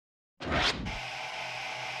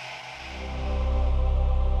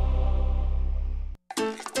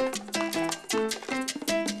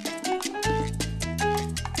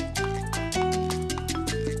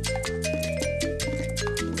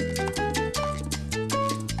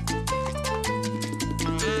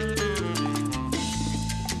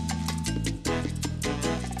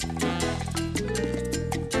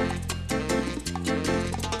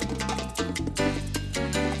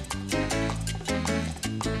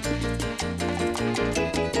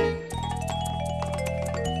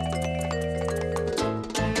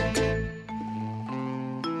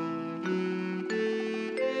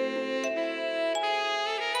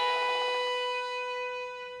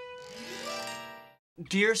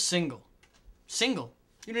Dear Single. Single?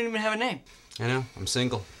 You don't even have a name. I know, I'm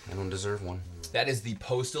single. I don't deserve one. That is the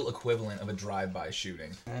postal equivalent of a drive-by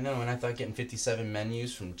shooting. I know, and I thought getting 57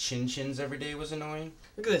 menus from Chin Chins every day was annoying.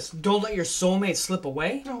 Look at this. Don't let your soulmate slip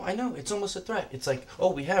away. No, I know, it's almost a threat. It's like,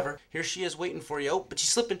 oh, we have her. Here she is waiting for you. Oh, but she's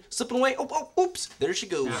slipping away. Oh, oops. There she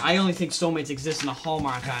goes. I only think soulmates exist in the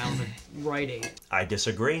Hallmark aisles at Rite Aid. I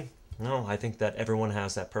disagree. No, I think that everyone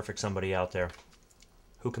has that perfect somebody out there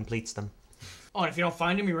who completes them. Oh, and if you don't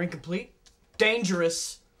find him, you're incomplete?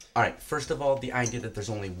 Dangerous. All right, first of all, the idea that there's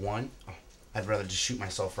only one, I'd rather just shoot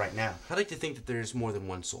myself right now. I like to think that there's more than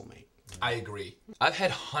one soulmate. I agree. I've had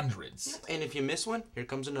hundreds. And if you miss one, here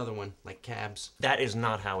comes another one, like cabs. That is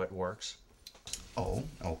not how it works. Oh,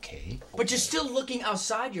 okay. But you're still looking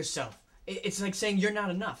outside yourself. It's like saying you're not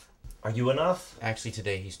enough. Are you enough? Actually,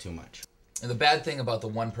 today he's too much. And the bad thing about the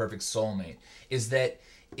one perfect soulmate is that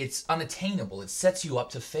it's unattainable. It sets you up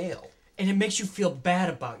to fail. And it makes you feel bad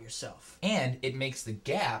about yourself. And it makes the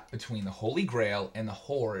gap between the Holy Grail and the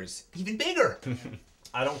whores even bigger.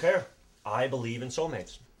 I don't care. I believe in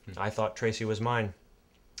soulmates. I thought Tracy was mine.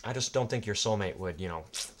 I just don't think your soulmate would,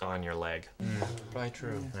 on your leg. Probably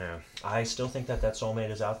true. Yeah. I still think that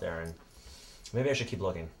soulmate is out there, and maybe I should keep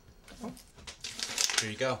looking.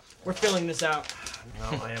 Here you go. We're filling this out.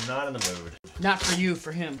 No, I am not in the mood. Not for you,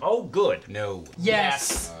 for him. Oh, good. No.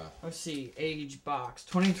 Yes. Let's see. Age box.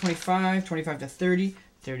 20 to 25, 25 to 30,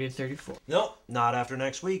 30 to 34. Nope, not after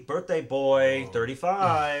next week. Birthday boy,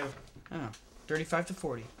 35. Oh, 35 to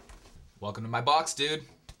 40. Welcome to my box, dude.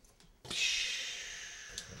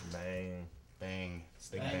 Bang. Bang.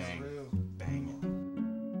 Big Bang. bang. Bang.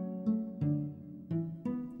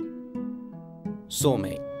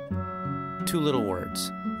 Soulmate. Two little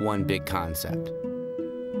words, one big concept.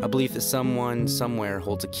 A belief that someone, somewhere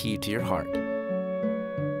holds a key to your heart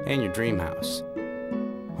and your dream house.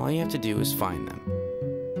 All you have to do is find them.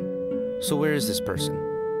 So where is this person?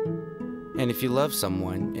 And if you love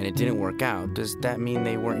someone and it didn't work out, does that mean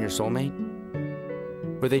they weren't your soulmate?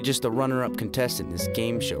 Were they just a runner-up contestant in this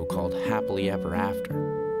game show called Happily Ever After?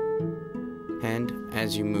 And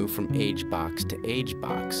as you move from age box to age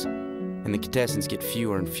box, and the contestants get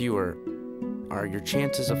fewer and fewer, are your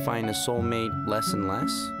chances of finding a soulmate less and less?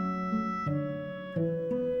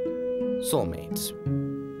 Soulmates.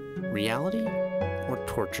 Reality or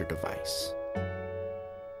torture device?